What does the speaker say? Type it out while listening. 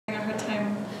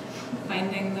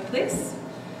finding the place,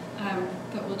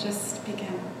 but we'll just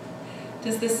begin.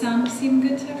 Does this sound seem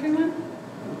good to everyone?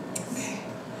 Okay.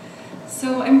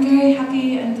 So I'm very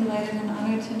happy and delighted and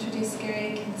honored to introduce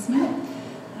Gary Kinsman.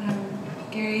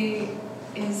 Gary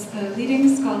is the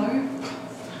leading scholar.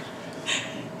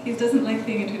 He doesn't like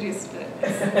being introduced, but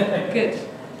it's good.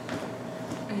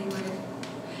 Are you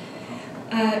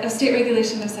worried? Of state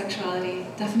regulation of sexuality,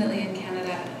 definitely in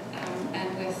Canada, and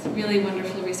with really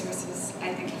wonderful resources,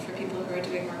 I think, for people who are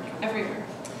doing work everywhere.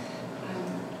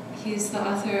 He's the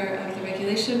author of The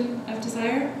Regulation of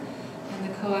Desire and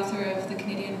the co-author of The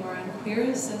Canadian War on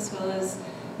Queers, as well as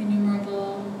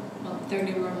innumerable, well, they're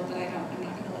innumerable, but I'm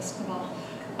not going to list them all,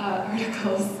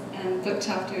 articles and book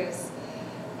chapters.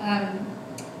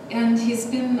 And he's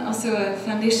been also a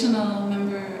foundational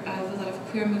member of a lot of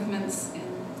queer movements in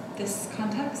this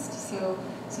context. So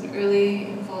it's an early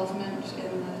involvement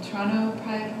in the Toronto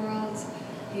Pride world.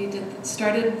 He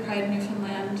started Pride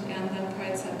Newfoundland and then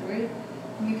Pride Sudbury.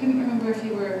 And we couldn't remember if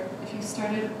you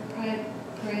started Pride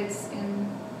parades in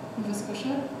Nova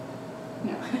Scotia?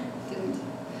 No, didn't.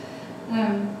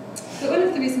 But one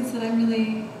of the reasons that I'm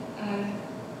really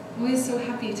always so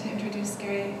happy to introduce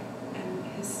Gary and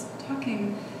his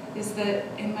talking is that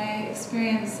in my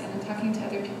experience and in talking to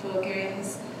other people, Gary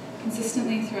has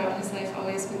consistently throughout his life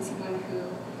always been someone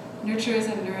who nurtures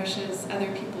and nourishes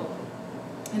other people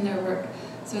in their work.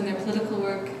 So in their political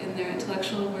work, in their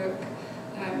intellectual work,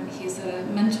 he's a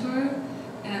mentor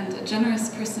and a generous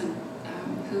person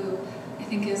who I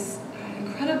think is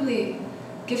incredibly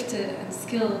gifted and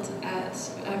skilled at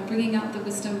bringing out the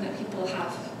wisdom that people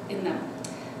have in them.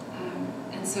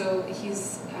 And so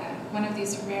he's one of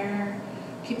these rare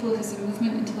people who's a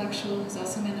movement intellectual who's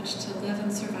also managed to live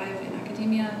and survive in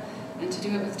academia and to do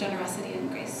it with generosity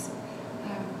and grace.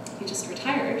 He just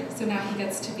retired, so now he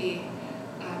gets to be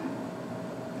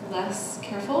less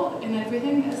careful in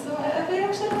everything. So I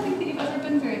actually don't think that you've ever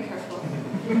been very careful,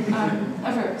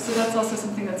 ever. So that's also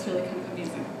something that's really kind of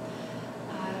amazing.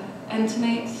 And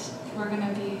tonight we're going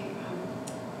to be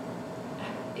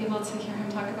able to hear him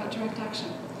talk about direct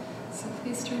action. So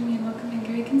please join me in welcoming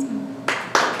Gary Kinsman.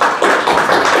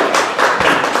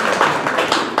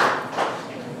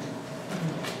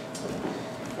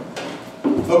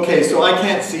 Okay, so I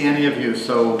can't see any of you,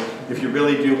 so if you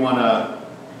really do want to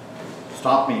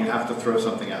stop me, you have to throw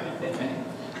something at me, okay?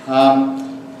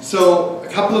 So a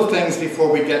couple of things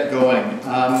before we get going.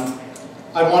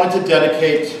 I wanted to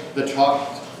dedicate the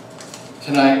talk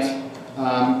tonight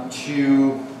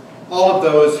to all of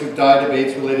those who've died of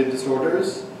AIDS-related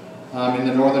disorders in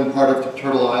the northern part of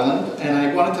Turtle Island, and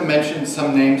I wanted to mention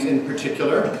some names in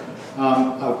particular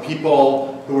of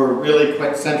people who are really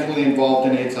quite centrally involved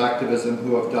in AIDS activism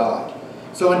who have died.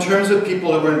 So in terms of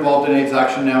people who are involved in AIDS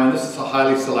Action Now, and this is a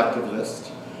highly selective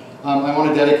list, I want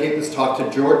to dedicate this talk to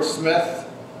George Smith,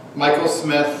 Michael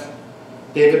Smith,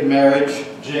 David Marriage,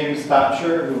 James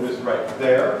Thatcher, who is right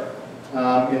there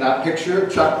in that picture,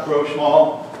 Chuck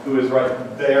Groschmal, who is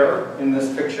right there in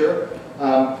this picture,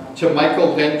 to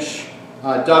Michael Lynch,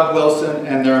 Doug Wilson,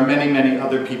 and there are many, many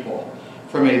other people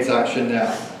from AIDS Action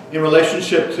Now. In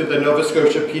relationship to the Nova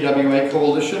Scotia PWA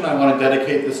Coalition, I want to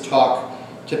dedicate this talk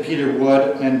to Peter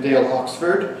Wood and Dale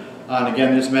Oxford. And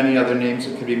again, there's many other names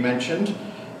that could be mentioned.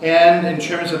 And in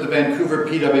terms of the Vancouver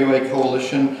PWA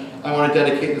Coalition, I want to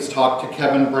dedicate this talk to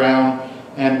Kevin Brown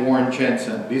and Warren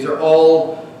Jensen. These are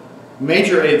all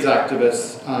major AIDS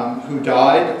activists who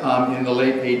died in the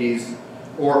late 80s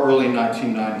or early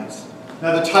 1990s.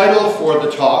 Now the title for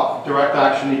the talk, Direct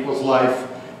Action Equals Life,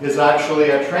 is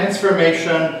actually a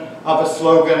transformation of a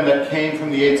slogan that came from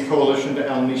the AIDS Coalition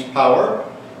to Unleash Power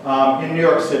in New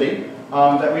York City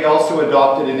that we also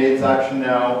adopted in AIDS Action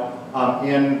Now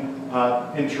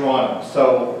in Toronto.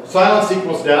 So silence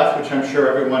equals death, which I'm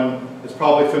sure everyone is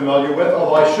probably familiar with,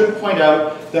 although I should point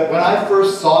out that when I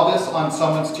first saw this on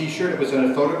someone's t-shirt, it was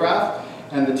in a photograph,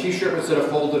 and the t-shirt was sort of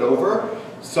folded over,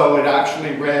 so it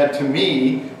actually read to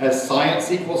me as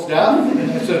science equals death,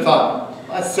 and I sort of thought,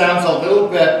 that sounds a little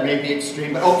bit maybe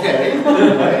extreme, but okay.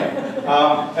 Right?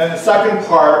 And the second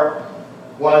part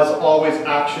was always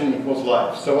action equals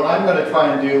life. So what I'm going to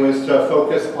try and do is to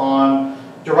focus on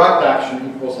direct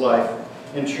action equals life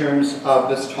in terms of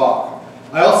this talk.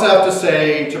 I also have to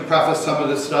say, to preface some of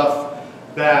this stuff,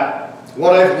 that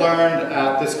what I've learned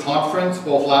at this conference,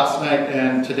 both last night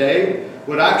and today,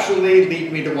 would actually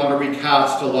lead me to want to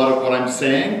recast a lot of what I'm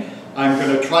saying. I'm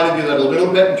going to try to do that a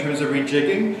little bit in terms of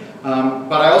rejigging.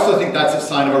 But I also think that's a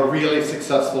sign of a really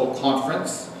successful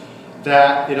conference,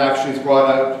 that it actually has brought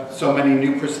out so many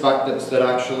new perspectives that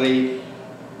actually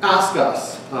ask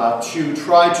us to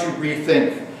try to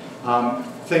rethink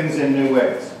things in new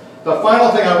ways. The final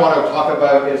thing I want to talk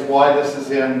about is why this is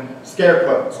in scare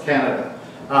quotes, Canada.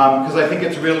 Because I think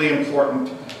it's really important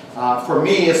for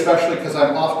me, especially because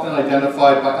I'm often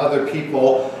identified by other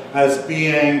people as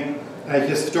being a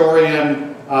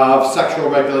historian of sexual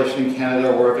regulation in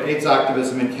Canada or of AIDS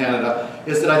activism in Canada,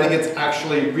 is that I think it's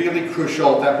actually really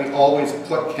crucial that we always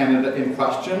put Canada in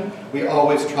question. We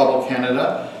always trouble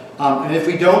Canada. And if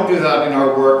we don't do that in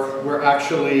our work, we're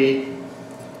actually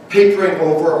papering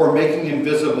over or making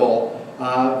invisible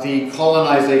the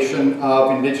colonization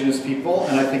of Indigenous people,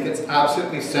 and I think it's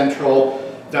absolutely central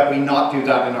that we not do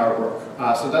that in our work.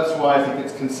 So that's why I think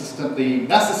it's consistently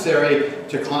necessary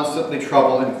to constantly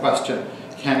trouble and question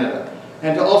Canada.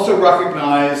 And to also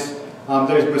recognize,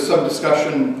 there was some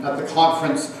discussion at the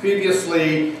conference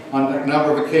previously on a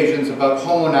number of occasions about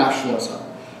homo-nationalism.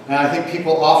 And I think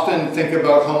people often think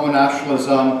about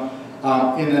homo-nationalism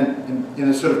in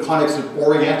a sort of context of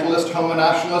Orientalist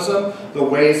homo-nationalism, the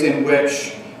ways in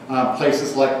which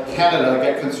places like Canada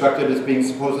get constructed as being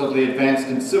supposedly advanced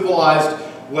and civilized,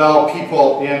 while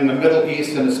people in the Middle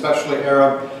East, and especially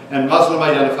Arab and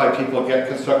Muslim-identified people, get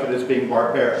constructed as being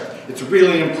barbaric. It's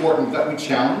really important that we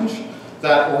challenge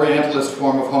that Orientalist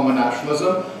form of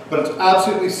homo-nationalism, but it's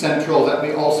absolutely central that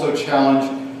we also challenge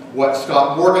what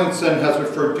Scott Morgenson has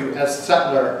referred to as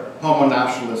settler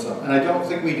homo-nationalism. And I don't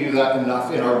think we do that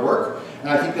enough in our work, and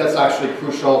I think that's actually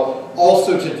crucial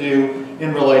also to do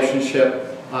in relationship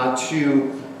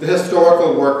to the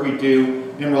historical work we do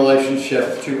in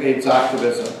relationship to AIDS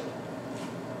activism.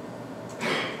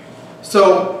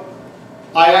 So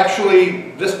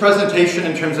this presentation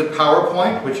in terms of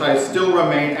PowerPoint, which I still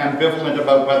remain ambivalent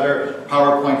about whether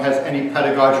PowerPoint has any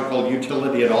pedagogical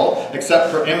utility at all, except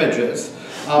for images,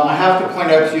 I have to point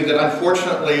out to you that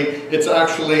unfortunately it's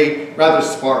actually rather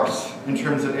sparse in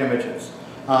terms of images.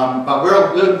 But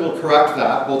we'll correct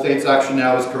that. Both AIDS Action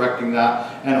Now is correcting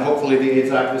that, and hopefully the AIDS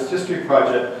Activist History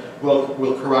Project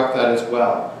will correct that as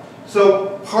well.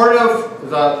 So part of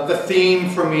the theme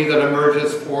for me that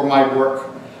emerges for my work,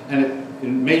 and it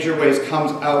in major ways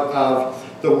comes out of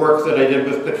the work that I did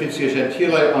with Patricia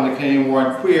Gentile on the Canadian War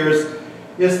on Queers,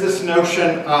 is this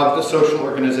notion of the social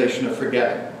organization of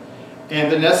forgetting,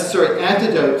 and the necessary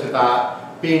antidote to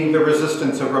that being the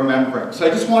resistance of remembering. So I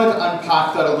just wanted to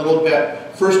unpack that a little bit,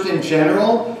 first in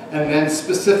general, and then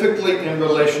specifically in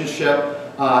relationship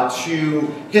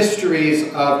to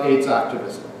histories of AIDS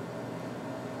activism.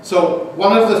 So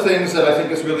one of the things that I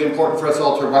think is really important for us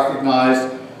all to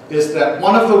recognize is that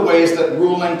one of the ways that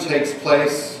ruling takes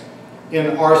place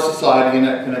in our society, in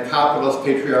a capitalist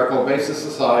patriarchal basis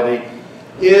society,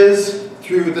 is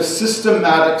through the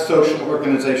systematic social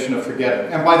organization of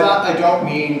forgetting. And by that I don't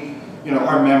mean,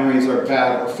 our memories are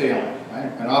bad or failing.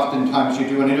 Right? And oftentimes you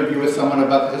do an interview with someone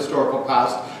about the historical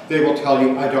past, they will tell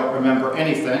you, I don't remember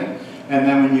anything. And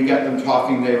then when you get them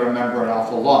talking, they remember an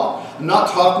awful lot. I'm not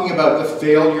talking about the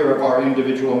failure of our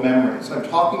individual memories. I'm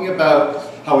talking about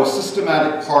how a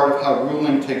systematic part of how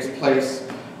ruling takes place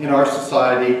in our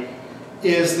society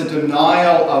is the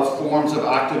denial of forms of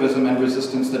activism and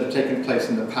resistance that have taken place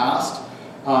in the past,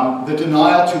 the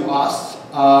denial to us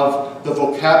of the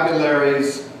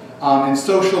vocabularies and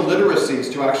social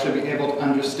literacies to actually be able to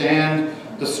understand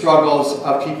the struggles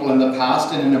of people in the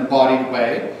past in an embodied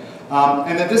way.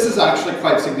 And that this is actually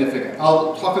quite significant.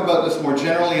 I'll talk about this more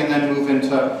generally and then move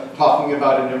into talking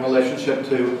about it in relationship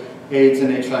to AIDS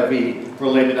and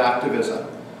HIV-related activism.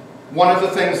 One of the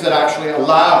things that actually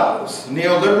allows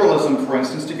neoliberalism, for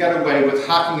instance, to get away with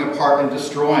hacking apart and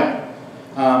destroying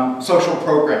social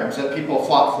programs that people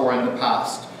fought for in the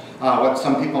past, what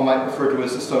some people might refer to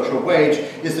as the social wage,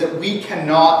 is that we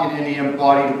cannot in any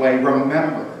embodied way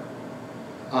remember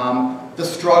the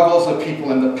struggles of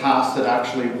people in the past that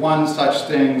actually won such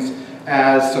things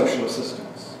as social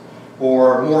assistance,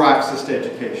 or more access to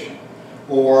education,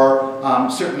 or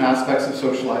certain aspects of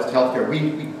socialized healthcare.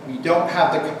 We don't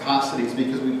have the capacities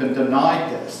because we've been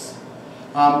denied this.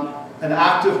 An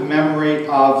active memory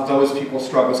of those people's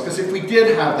struggles, because if we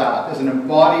did have that as an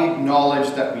embodied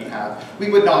knowledge that we have, we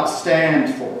would not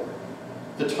stand for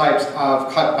the types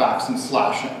of cutbacks and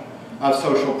slashing of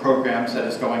social programs that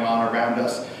is going on around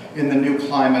us in the new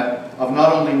climate of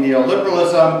not only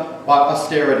neoliberalism, but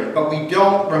austerity. But we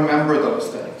don't remember those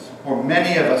things, or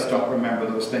many of us don't remember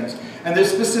those things. And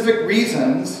there's specific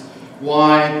reasons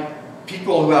why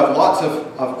people who have lots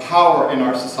of power in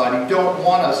our society don't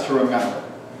want us to remember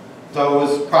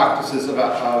those practices of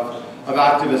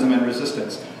activism and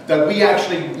resistance. That we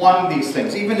actually won these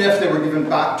things, even if they were given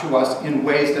back to us in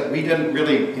ways that we didn't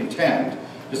really intend.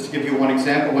 Just to give you one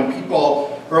example, when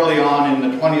people early on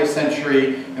in the 20th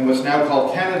century in what's now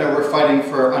called Canada were fighting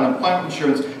for unemployment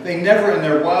insurance, they never in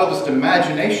their wildest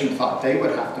imagination thought they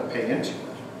would have to pay into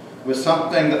it. It was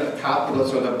something that the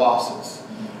capitalists or the bosses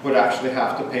would actually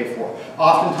have to pay for.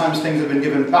 Oftentimes things have been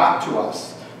given back to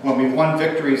us when we've won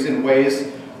victories in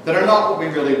ways that are not what we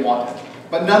really wanted.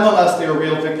 But nonetheless, they were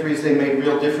real victories. They made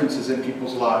real differences in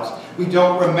people's lives. We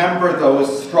don't remember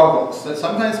those struggles that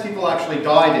sometimes people actually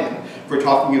died in. If we're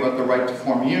talking about the right to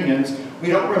form unions, we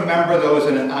don't remember those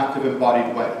in an active,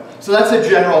 embodied way. So that's a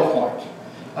general point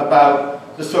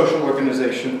about the social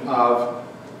organization of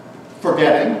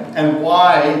forgetting and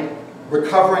why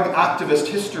recovering activist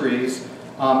histories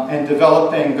and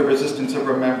developing the resistance of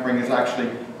remembering is actually,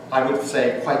 I would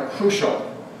say, quite crucial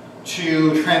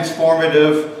to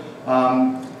transformative,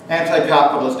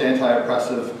 anti-capitalist,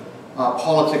 anti-oppressive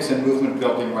politics and movement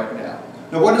building right now.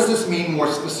 Now, what does this mean more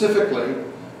specifically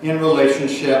in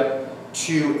relationship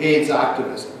to AIDS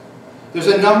activism? There's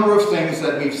a number of things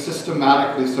that we've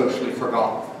systematically socially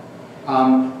forgotten.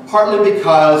 Partly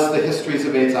because the histories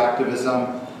of AIDS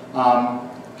activism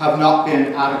have not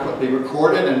been adequately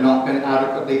recorded and not been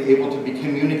adequately able to be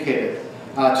communicated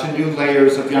to new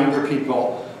layers of younger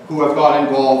people who have got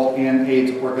involved in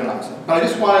AIDS organizing. But I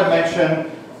just want to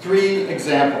mention 3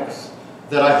 examples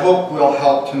that I hope will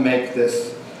help to make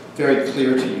this very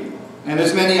clear to you. And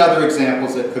there's many other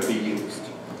examples that could be used.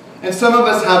 And some of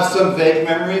us have some vague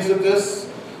memories of this,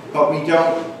 but we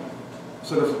don't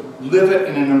sort of live it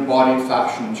in an embodied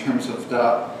fashion in terms of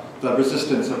the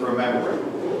resistance of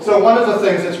remembering. So one of the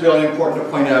things that's really important to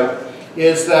point out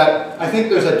is that I think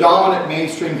there's a dominant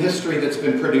mainstream history that's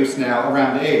been produced now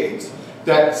around AIDS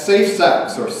that safe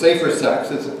sex, or safer sex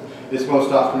as it's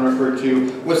most often referred to,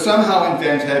 was somehow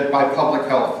invented by public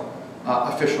health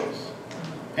officials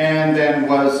and then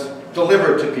was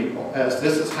delivered to people as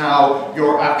this is how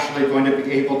you're actually going to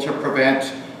be able to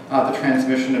prevent the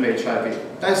transmission of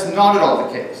HIV. That's not at all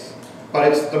the case,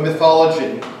 but it's the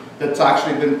mythology that's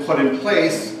actually been put in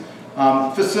place,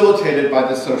 facilitated by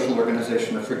the social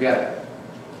organization of forgetting.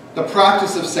 The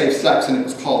practice of safe sex, and it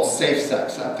was called safe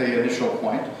sex at the initial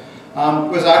point,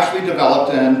 was actually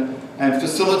developed and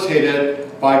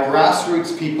facilitated by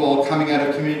grassroots people coming out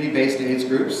of community-based AIDS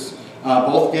groups,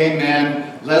 both gay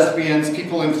men, lesbians,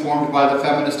 people informed by the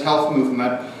feminist health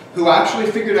movement, who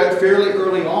actually figured out fairly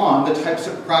early on the types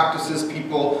of practices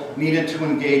people needed to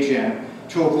engage in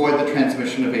to avoid the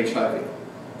transmission of HIV.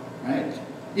 Right?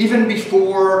 Even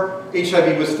before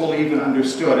HIV was fully even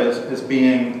understood as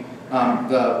being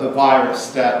the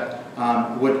virus that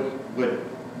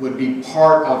would be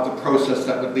part of the process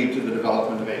that would lead to the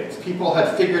development of AIDS. People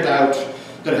had figured out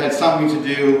that it had something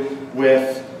to do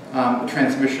with the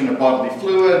transmission of bodily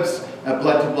fluids,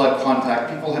 blood-to-blood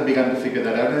contact. People had begun to figure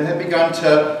that out and had begun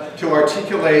to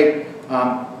articulate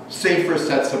safer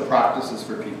sets of practices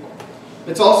for people.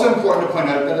 It's also important to point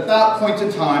out that at that point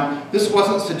in time, this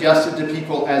wasn't suggested to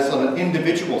people as an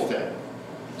individual thing.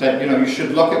 That, you know, you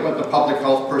should look at what the public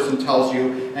health person tells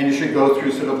you and you should go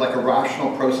through sort of like a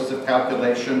rational process of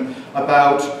calculation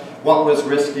about what was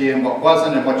risky and what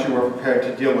wasn't and what you were prepared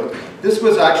to deal with. This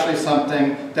was actually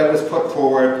something that was put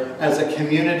forward as a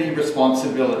community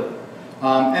responsibility.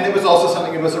 And it was also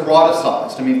something that was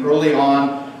eroticized. I mean, early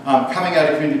on, coming out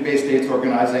of community-based AIDS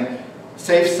organizing,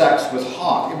 safe sex was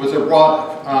hot. It was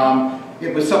erotic.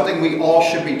 It was something we all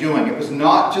should be doing. It was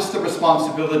not just the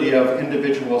responsibility of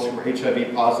individuals who were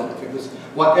HIV positive. It was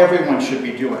what everyone should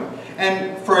be doing.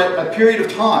 And for a period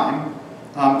of time,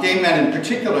 gay men in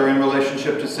particular in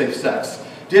relationship to safe sex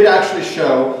did actually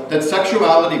show that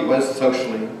sexuality was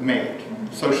socially made,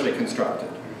 socially constructed.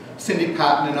 Cindy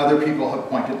Patton and other people have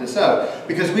pointed this out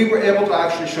because we were able to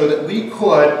actually show that we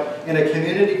could, in a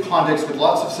community context with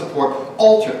lots of support,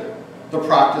 alter the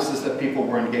practices that people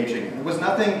were engaging in. It was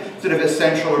nothing sort of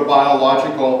essential or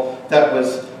biological that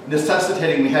was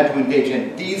necessitating we had to engage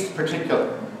in these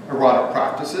particular erotic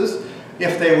practices.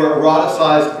 If they were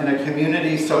eroticized in a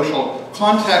community social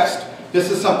context, this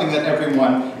is something that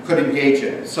everyone could engage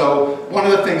in. So one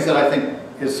of the things that I think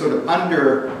is sort of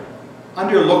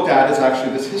underlooked at is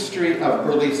actually this history of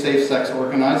early safe sex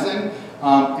organizing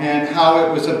and how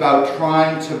it was about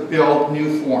trying to build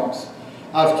new forms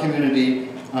of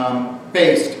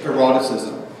community-based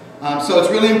eroticism. So it's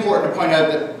really important to point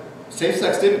out that safe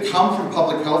sex didn't come from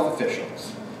public health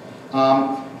officials.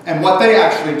 And what they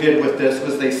actually did with this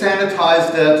was they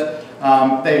sanitized it,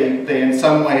 they in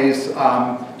some ways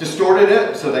distorted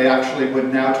it, so they actually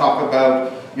would now talk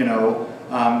about,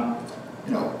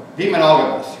 be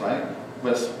monogamous, right?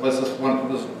 Was one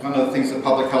of the things that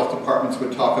public health departments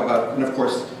would talk about. And of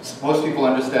course, most people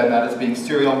understand that as being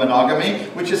serial monogamy,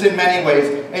 which is in many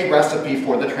ways a recipe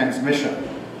for the transmission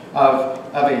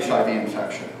of HIV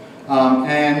infection.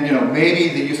 And maybe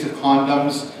the use of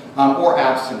condoms or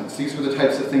abstinence. These were the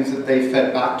types of things that they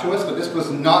fed back to us, but this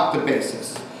was not the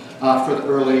basis for the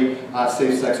early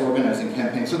safe sex organizing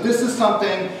campaign. So this is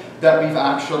something that we've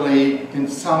actually, in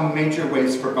some major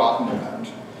ways, forgotten about.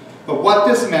 But what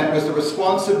this meant was the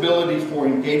responsibility for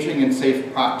engaging in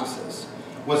safe practices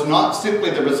was not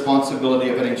simply the responsibility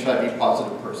of an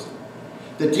HIV-positive person.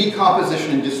 The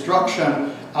decomposition and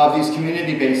destruction of these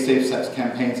community-based safe sex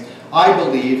campaigns, I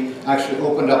believe, actually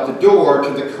opened up the door to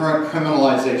the current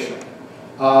criminalization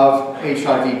of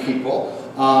HIV people,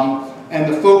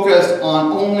 and the focus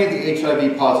on only the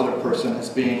HIV-positive person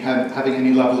as having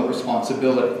any level of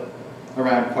responsibility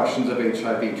around questions of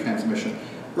HIV transmission.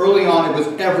 Early on, it was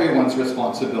everyone's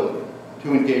responsibility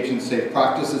to engage in safe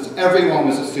practices. Everyone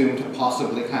was assumed to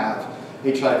possibly have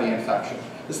HIV infection.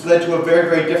 This led to a very,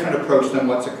 very different approach than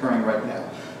what's occurring right now.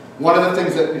 One of the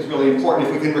things that is really important,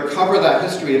 if we can recover that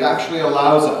history, it actually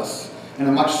allows us, in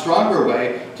a much stronger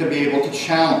way, to be able to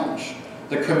challenge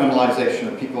the criminalization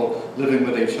of people living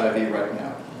with HIV right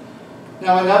now.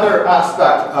 Now, another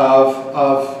aspect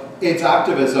of AIDS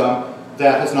activism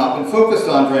that has not been focused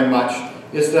on very much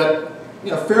is that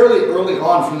fairly early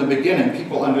on from the beginning,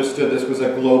 people understood this was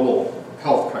a global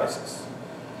health crisis,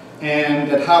 and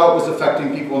that how it was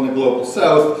affecting people in the global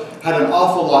south had an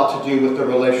awful lot to do with the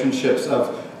relationships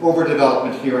of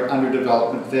overdevelopment here and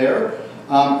underdevelopment there,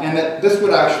 and that this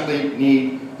would actually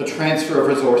need the transfer of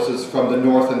resources from the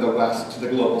north and the west to the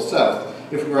global south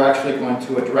if we were actually going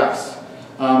to address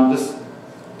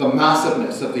the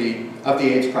massiveness of the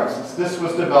AIDS crisis. This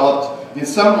was developed in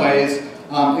some ways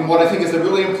in what I think is a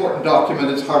really important document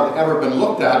that's hardly ever been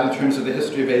looked at in terms of the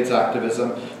history of AIDS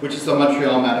activism, which is the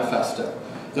Montreal Manifesto,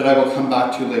 that I will come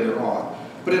back to later on.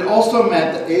 But it also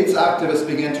meant that AIDS activists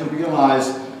began to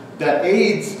realize that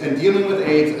AIDS, and dealing with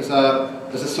AIDS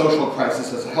as a social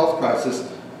crisis, as a health crisis,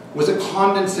 was a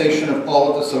condensation of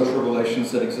all of the social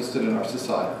relations that existed in our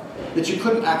society. That you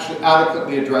couldn't actually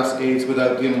adequately address AIDS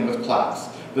without dealing with class,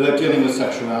 without dealing with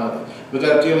sexuality,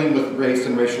 without dealing with race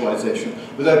and racialization,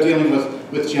 without dealing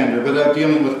with gender, without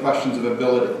dealing with questions of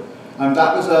ability.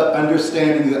 That was an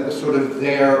understanding that was sort of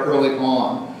there early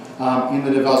on in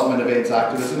the development of AIDS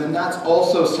activism, and that's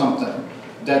also something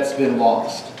that's been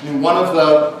lost. And one of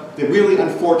the really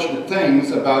unfortunate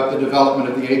things about the development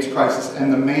of the AIDS crisis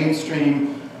and the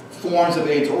mainstream forms of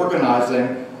AIDS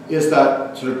organizing is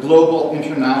that sort of global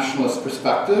internationalist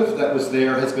perspective that was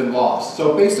there has been lost.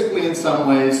 So basically, in some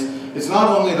ways, it's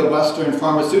not only the Western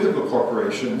pharmaceutical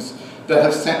corporations that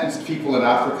have sentenced people in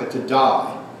Africa to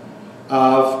die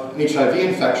of HIV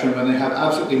infection when they have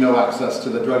absolutely no access to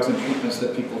the drugs and treatments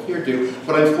that people here do,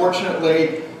 but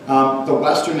unfortunately, the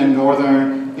Western and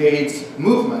Northern AIDS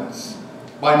movements,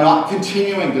 by not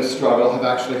continuing this struggle, have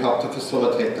actually helped to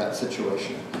facilitate that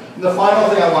situation. And the final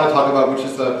thing I want to talk about, which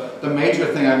is the major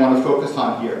thing I want to focus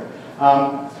on here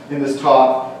in this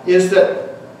talk, is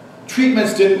that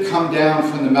treatments didn't come down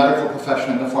from the medical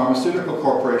profession and the pharmaceutical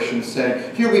corporations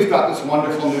saying, here we've got this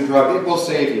wonderful new drug, it will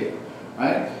save you,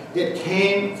 right? It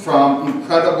came from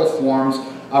incredible forms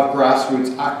of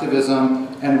grassroots activism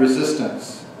and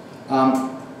resistance,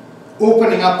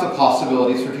 opening up the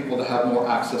possibilities for people to have more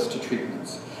access to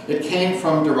treatments. It came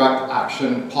from direct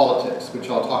action politics, which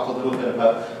I'll talk a little bit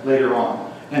about later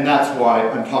on. And that's why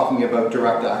I'm talking about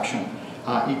direct action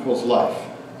equals life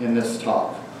in this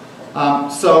talk.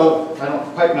 So I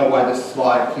don't quite know why this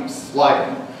slide keeps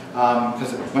sliding,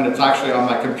 because when it's actually on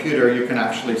my computer, you can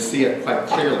actually see it quite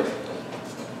clearly.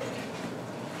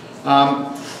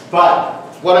 But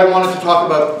what I wanted to talk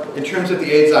about in terms of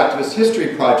the AIDS Activist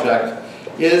History Project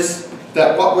is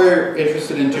that what we're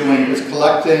interested in doing is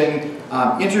collecting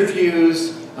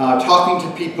interviews, talking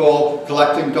to people,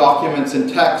 collecting documents and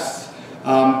texts,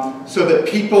 so that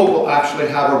people will actually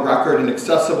have a record, an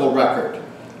accessible record,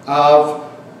 of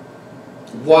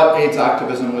what AIDS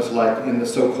activism was like in the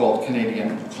so-called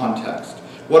Canadian context.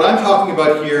 What I'm talking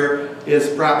about here is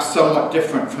perhaps somewhat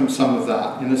different from some of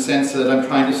that, in the sense that I'm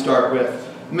trying to start with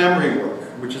memory work,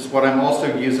 which is what I'm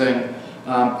also using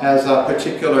as a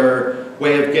particular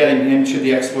way of getting into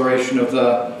the exploration of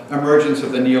the emergence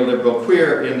of the neoliberal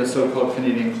queer in the so-called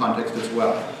Canadian context as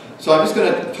well. So I'm just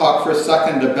going to talk for a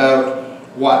second about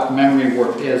what memory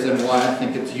work is and why I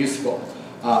think it's useful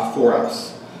for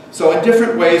us. So in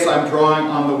different ways, I'm drawing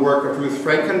on the work of Ruth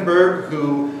Frankenberg,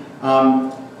 who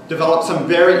developed some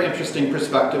very interesting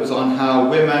perspectives on how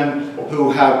women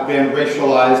who have been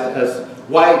racialized as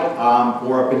white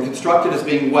or have been constructed as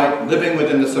being white, living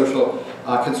within the social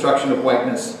construction of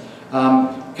whiteness,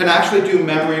 can actually do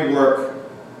memory work,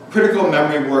 critical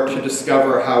memory work, to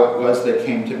discover how it was they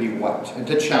came to be white and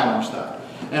to challenge that.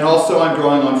 And also I'm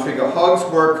drawing on Frigga Haug's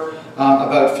work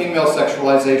about female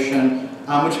sexualization,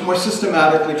 which more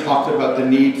systematically talked about the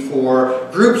need for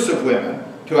groups of women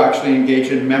to actually engage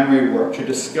in memory work, to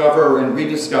discover and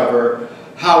rediscover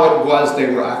how it was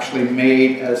they were actually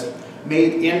made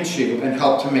into and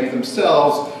help to make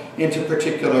themselves into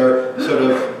particular sort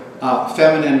of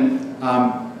feminine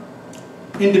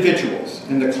individuals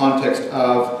in the context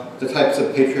of the types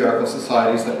of patriarchal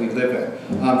societies that we live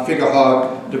in. Frigga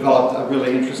Haug developed a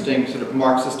really interesting sort of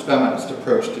Marxist feminist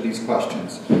approach to these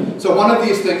questions. So one of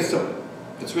these things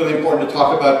that's really important to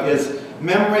talk about is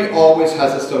memory always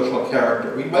has a social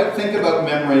character. We might think about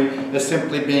memory as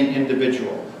simply being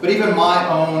individual, but even my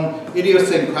own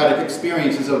idiosyncratic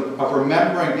experiences of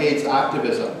remembering AIDS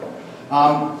activism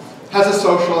has a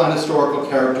social and historical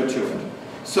character to it.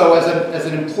 So as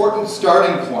an important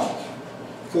starting point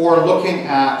for looking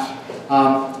at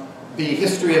the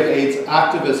history of AIDS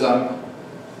activism,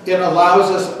 it allows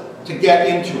us to get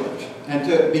into it and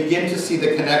to begin to see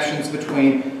the connections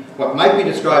between what might be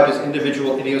described as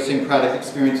individual idiosyncratic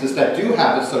experiences that do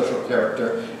have a social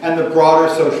character and the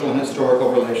broader social and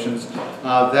historical relations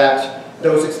that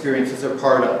those experiences are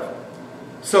part of.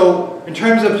 So in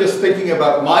terms of just thinking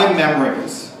about my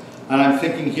memories, and I'm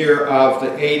thinking here of the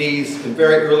 80s and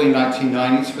very early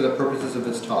 1990s for the purposes of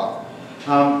this talk,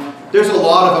 there's a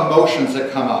lot of emotions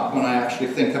that come up when I actually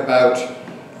think about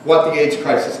what the AIDS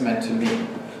crisis meant to me.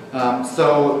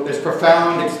 So there's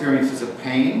profound experiences of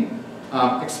pain,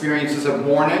 experiences of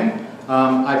mourning.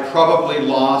 I probably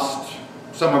lost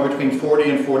somewhere between 40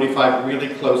 and 45 really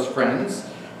close friends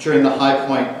during the high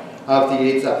point of the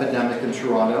AIDS epidemic in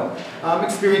Toronto.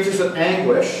 Experiences of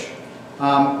anguish,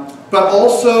 but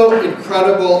also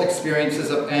incredible experiences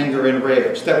of anger and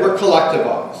rage that were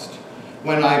collectivized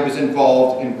when I was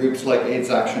involved in groups like AIDS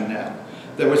Action Now.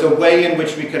 There was a way in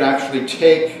which we could actually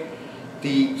take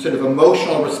the sort of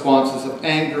emotional responses of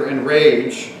anger and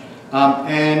rage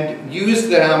and use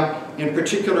them in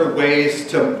particular ways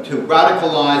to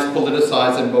radicalize,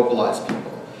 politicize, and mobilize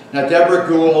people. Now, Deborah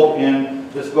Gould, in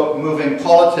this book, Moving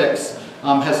Politics,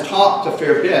 has talked a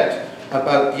fair bit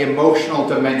about the emotional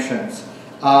dimensions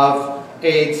of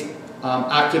AIDS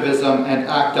activism and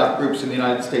ACT UP groups in the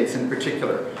United States in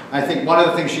particular. I think one of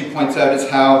the things she points out is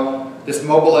how this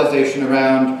mobilization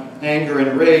around anger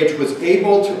and rage was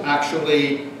able to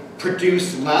actually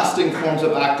produce lasting forms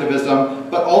of activism,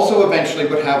 but also eventually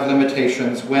would have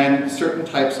limitations when certain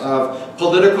types of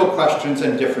political questions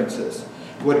and differences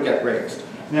would get raised.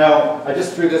 Now, I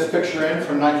just threw this picture in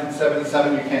from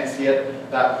 1977. You can't see it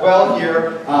that well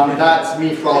here. That's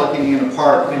me frolicking in a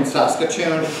park in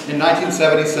Saskatoon in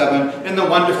 1977, in the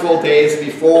wonderful days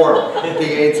before the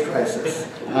AIDS crisis.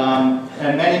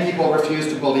 And many people refuse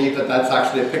to believe that that's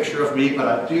actually a picture of me, but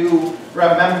I do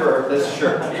remember this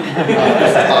shirt,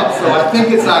 this top. So I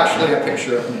think it's actually a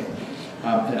picture of me.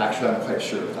 And actually, I'm quite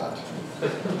sure of that.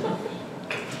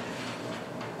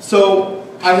 So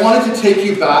I wanted to take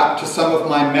you back to some of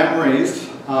my memories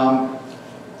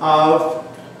of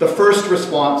the first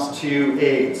response to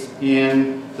AIDS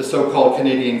in the so-called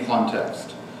Canadian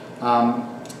context.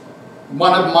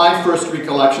 One of my first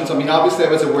recollections, I mean, obviously I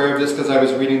was aware of this because I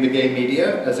was reading the gay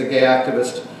media as a gay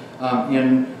activist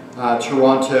in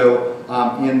Toronto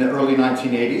in the early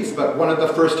 1980s, but one of the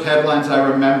first headlines I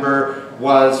remember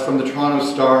was from the Toronto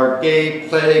Star, "Gay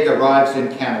Plague Arrives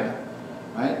in Canada,"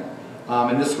 right?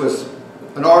 And this was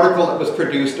an article that was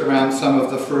produced around some of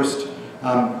the first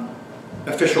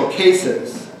official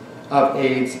cases of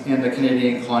AIDS in the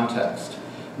Canadian context.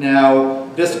 Now,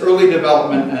 this early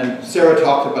development, and Sarah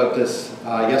talked about this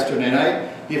yesterday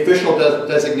night, the official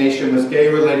designation was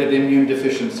gay-related immune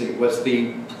deficiency, was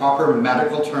the proper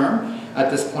medical term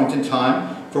at this point in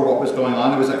time for what was going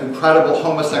on. There was an incredible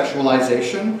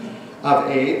homosexualization of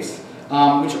AIDS,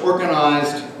 which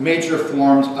organized major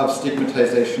forms of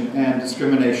stigmatization and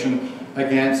discrimination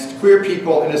against queer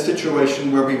people in a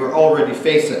situation where we were already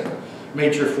facing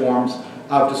major forms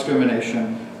of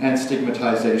discrimination and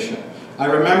stigmatization. I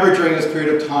remember during this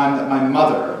period of time that my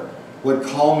mother would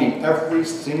call me every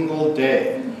single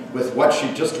day with what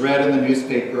she just read in the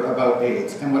newspaper about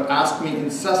AIDS and would ask me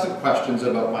incessant questions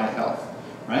about my health,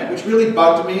 right? Which really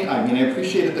bugged me. I mean, I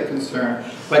appreciated the concern,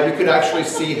 but you could actually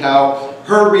see how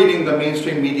her reading the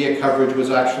mainstream media coverage was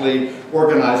actually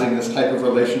organizing this type of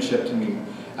relationship to me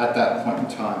at that point in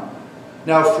time.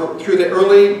 Now, through the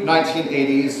early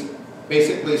 1980s,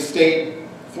 basically state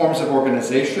forms of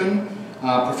organization,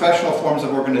 professional forms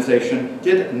of organization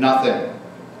did nothing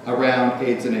around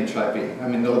AIDS and HIV. I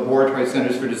mean, the Laboratory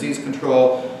Centers for Disease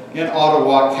Control in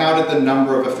Ottawa counted the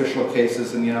number of official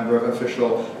cases and the number of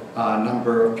official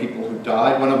number of people who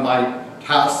died. One of my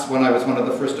past when I was one of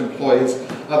the first employees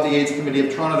of the AIDS Committee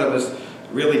of Toronto that was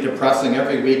really depressing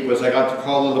every week was I got to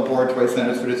call the Laboratory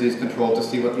Centers for Disease Control to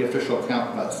see what the official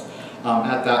count was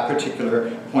at that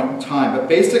particular point in time. But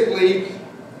basically,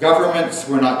 governments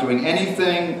were not doing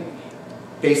anything,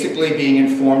 basically being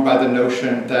informed by the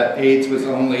notion that AIDS was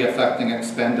only affecting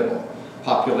expendable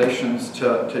populations,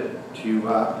 to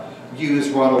use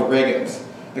Ronald Reagan's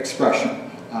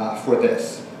expression for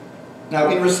this.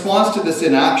 Now, in response to this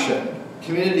inaction,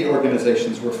 community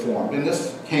organizations were formed, and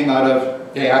this came out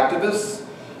of gay activists.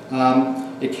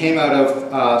 It came out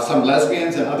of some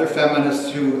lesbians and other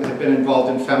feminists who had been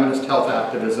involved in feminist health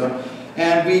activism,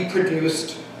 and we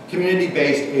produced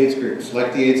community-based AIDS groups,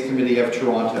 like the AIDS Committee of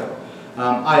Toronto.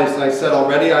 As I said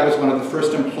already, I was one of the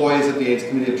first employees of the AIDS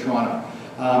Committee of Toronto.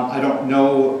 I don't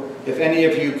know if any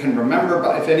of you can remember,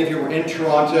 but if any of you were in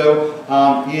Toronto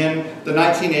in the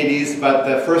 1980s, but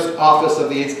the first office of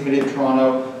the AIDS Committee of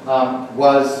Toronto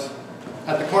was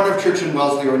at the corner of Church and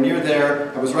Wellesley, or near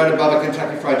there. I was right above a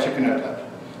Kentucky Fried Chicken outlet.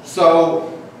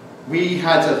 So we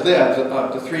had to live,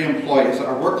 the 3 employees,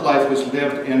 our work life was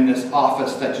lived in this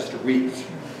office that just reeked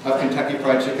of Kentucky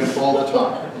Fried Chicken all the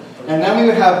time. And then we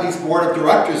would have these board of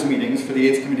directors meetings for the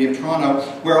AIDS Committee of Toronto,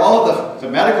 where all of the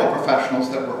medical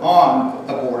professionals that were on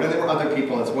the board, and there were other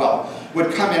people as well,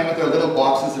 would come in with their little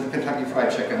boxes of Kentucky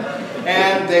Fried Chicken,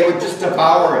 and they would just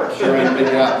devour it during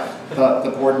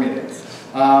the board meetings.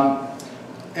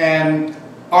 And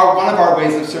one of our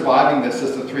ways of surviving this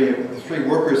as the three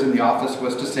workers in the office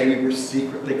was to say we were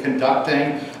secretly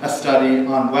conducting a study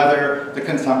on whether the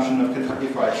consumption of Kentucky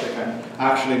Fried Chicken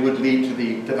actually would lead to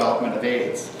the development of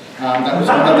AIDS. That was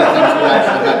one of the things we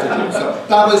actually had to do. So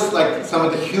that was like some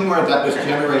of the humor that was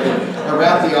generated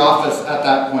around the office at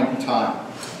that point in time.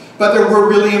 But there were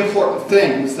really important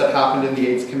things that happened in the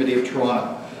AIDS Committee of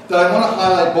Toronto. That I want to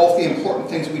highlight both the important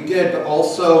things we did, but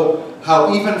also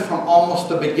how even from almost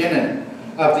the beginning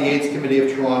of the AIDS Committee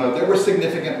of Toronto, there were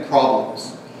significant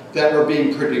problems that were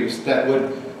being produced that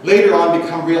would later on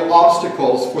become real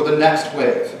obstacles for the next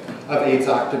wave of AIDS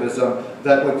activism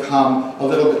that would come a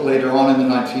little bit later on in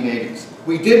the 1980s.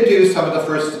 We did do some of the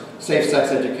first safe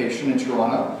sex education in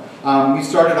Toronto. We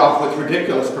started off with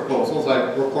ridiculous proposals.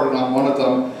 I reported on one of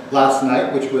them last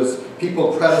night, which was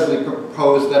people credibly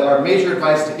proposed that our major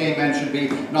advice to gay men should be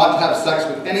not to have sex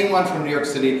with anyone from New York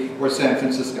City or San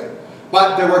Francisco.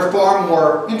 But there were far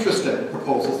more interesting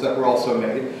proposals that were also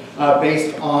made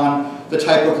based on the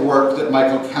type of work that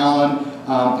Michael Callan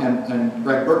and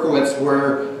Greg Berkowitz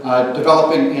were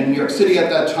developing in New York City at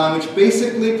that time, which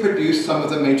basically produced some of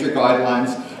the major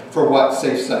guidelines for what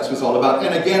safe sex was all about.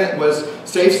 And again,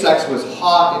 safe sex was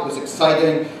hot, it was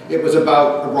exciting, it was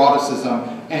about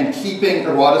eroticism and keeping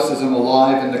eroticism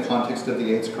alive in the context of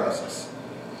the AIDS crisis.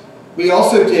 We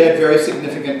also did very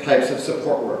significant types of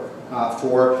support work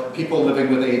for people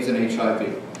living with AIDS and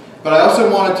HIV. But I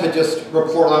also wanted to just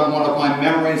report on one of my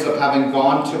memories of having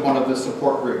gone to one of the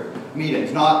support group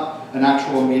meetings, not an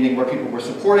actual meeting where people were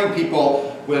supporting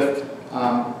people with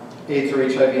AIDS or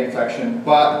HIV infection,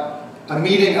 but a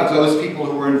meeting of those people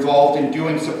who were involved in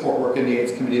doing support work in the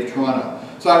AIDS Committee of Toronto.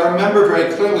 So I remember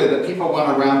very clearly that people went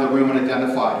around the room and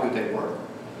identified who they were.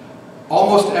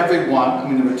 Almost everyone, I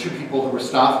mean there were 2 people who were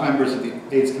staff members of the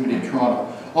AIDS Committee of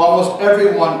Toronto, almost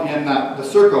everyone in the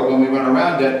circle when we went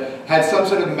around it had some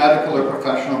sort of medical or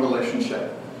professional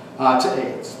relationship to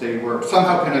AIDS. They were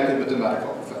somehow connected with the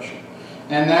medical profession.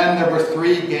 And then there were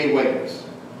 3 gay waiters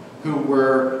who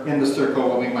were in the circle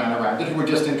when we went around it, who were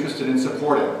just interested in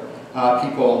supporting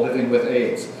people living with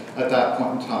AIDS at that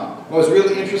point in time. What was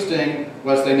really interesting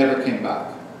was they never came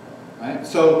back. Right?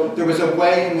 So there was a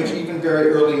way in which even very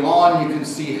early on you can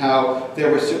see how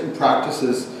there were certain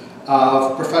practices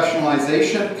of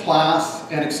professionalization, class,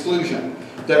 and exclusion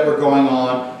that were going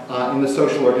on in the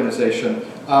social organization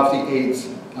of the AIDS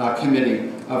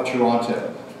Committee of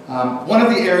Toronto. One of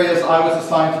the areas I was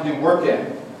assigned to do work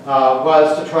in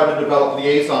was to try to develop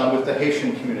liaison with the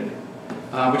Haitian community,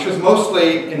 which was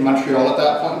mostly in Montreal at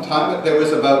that point in time, but there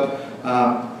was about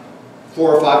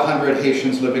 400 or 500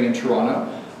 Haitians living in Toronto.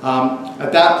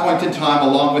 At that point in time,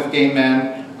 along with gay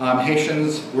men,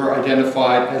 Haitians were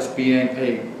identified as being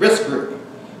a risk group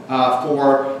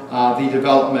for the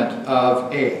development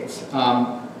of AIDS.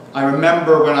 I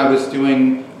remember when I was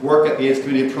doing work at the AIDS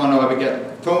Committee of Toronto, I would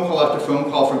get phone call after phone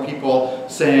call from people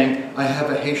saying, I have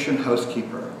a Haitian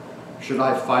housekeeper. Should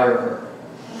I fire her?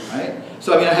 Right?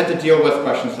 So I mean, I had to deal with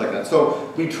questions like that.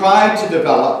 So we tried to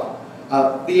develop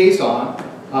liaison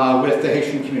with the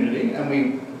Haitian community, and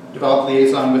we developed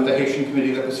liaison with the Haitian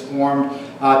committee that was formed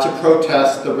to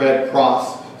protest the Red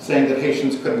Cross saying that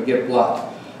Haitians couldn't give blood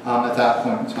at that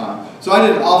point in time. So I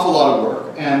did an awful lot of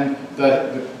work, and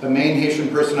the main Haitian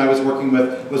person I was working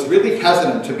with was really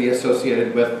hesitant to be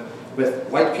associated with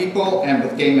white people and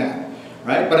with gay men,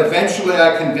 right? But eventually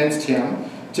I convinced him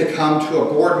to come to a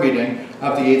board meeting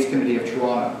of the AIDS Committee of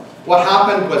Toronto. What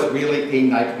happened was really a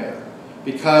nightmare,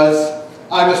 because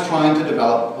I was trying to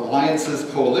develop alliances,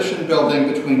 coalition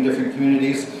building between different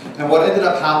communities, and what ended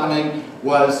up happening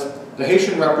was the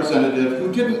Haitian representative,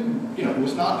 who didn't, who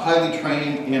was not highly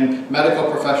trained in medical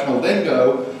professional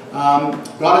lingo,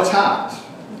 got attacked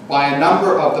by a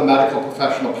number of the medical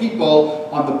professional people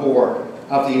on the board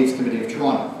of the AIDS Committee of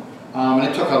Toronto. And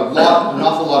it took an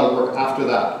awful lot of work after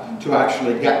that to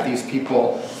actually get these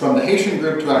people from the Haitian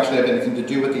group to actually have anything to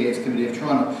do with the AIDS Committee of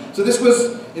Toronto. So this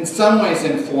was in some ways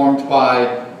informed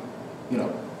by,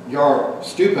 you're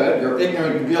stupid, you're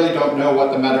ignorant, you really don't know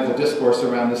what the medical discourse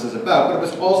around this is about, but it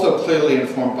was also clearly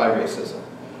informed by racism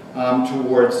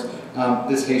towards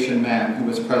this Haitian man who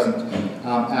was present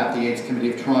at the AIDS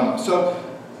Committee of Toronto. So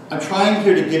I'm trying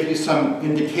here to give you some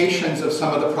indications of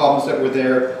some of the problems that were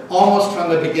there almost from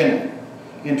the beginning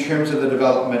in terms of the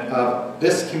development of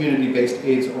this community-based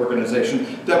AIDS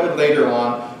organization that would later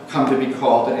on come to be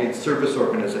called an AIDS service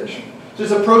organization. So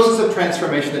there's a process of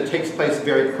transformation that takes place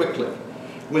very quickly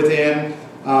within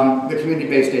the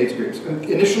community-based AIDS groups. And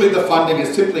initially the funding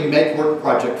is simply make work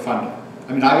project funding.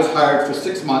 I mean, I was hired for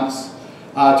 6 months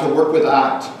to work with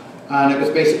ACT, and it was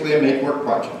basically a make work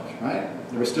project, right?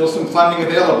 There was still some funding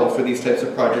available for these types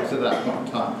of projects at that point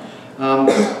in time.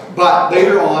 But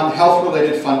later on,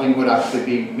 health-related funding would actually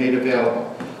be made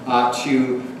available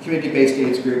to community-based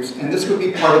AIDS groups, and this would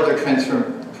be part of their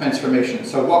transformation.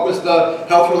 So what was the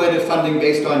health-related funding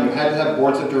based on? You had to have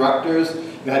boards of directors,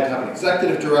 you had to have an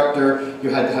executive director,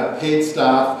 you had to have paid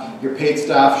staff. Your paid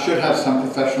staff should have some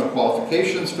professional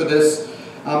qualifications for this.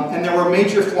 And there were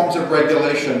major forms of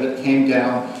regulation that came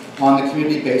down on the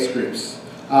community-based groups,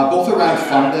 both around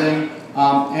funding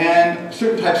and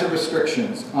certain types of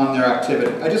restrictions on their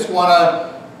activity. I just want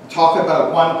to talk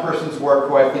about one person's work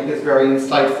who I think is very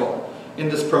insightful in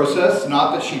this process.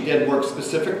 Not that she did work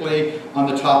specifically on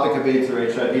the topic of AIDS or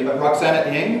HIV, but Roxana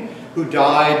Ng, who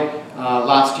died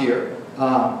last year,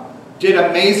 did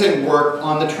amazing work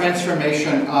on the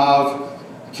transformation of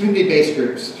community-based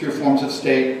groups through forms of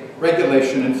state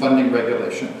regulation and funding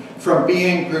regulation, from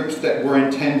being groups that were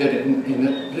intended in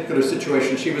the particular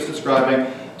situation she was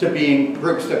describing to being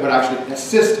groups that would actually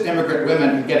assist immigrant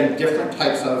women in getting different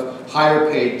types of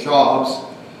higher paid jobs,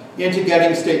 into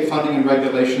getting state funding and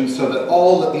regulations, so that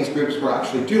all that these groups were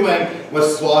actually doing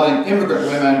was slotting immigrant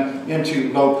women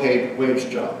into low paid wage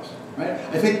jobs. Right?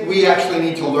 I think we actually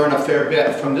need to learn a fair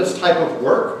bit from this type of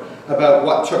work about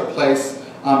what took place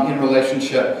in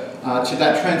relationship to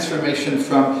that transformation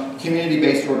from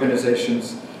community-based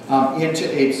organizations into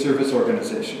AIDS service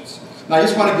organizations. Now I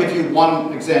just want to give you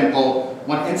one example,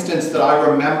 one instance that I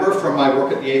remember from my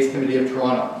work at the AIDS Committee of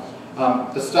Toronto.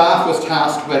 The staff was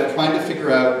tasked with trying to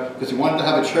figure out, because we wanted to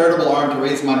have a charitable arm to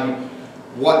raise money,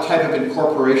 what type of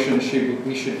incorporation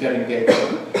we should get engaged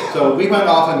in. So we went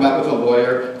off and met with a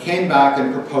lawyer, came back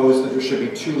and proposed that there should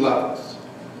be 2 levels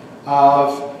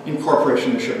of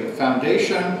incorporation. There should be a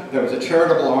foundation, there was a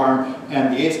charitable arm,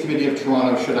 and the AIDS Committee of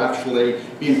Toronto should actually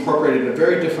be incorporated in a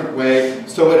very different way,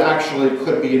 so it actually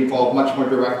could be involved much more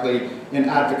directly in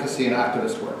advocacy and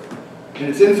activist work. In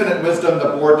its infinite wisdom,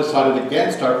 the board decided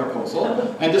against our proposal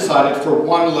and decided for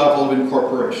 1 level of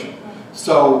incorporation.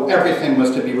 So everything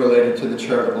was to be related to the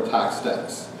charitable tax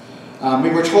status. We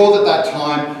were told at that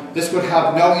time this would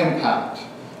have no impact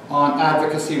on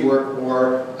advocacy work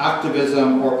or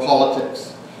activism or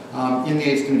politics in the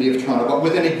AIDS Committee of Toronto. But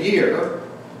within a year,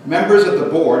 members of the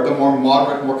board, the more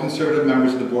moderate, more conservative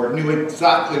members of the board, knew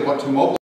exactly what to mobilize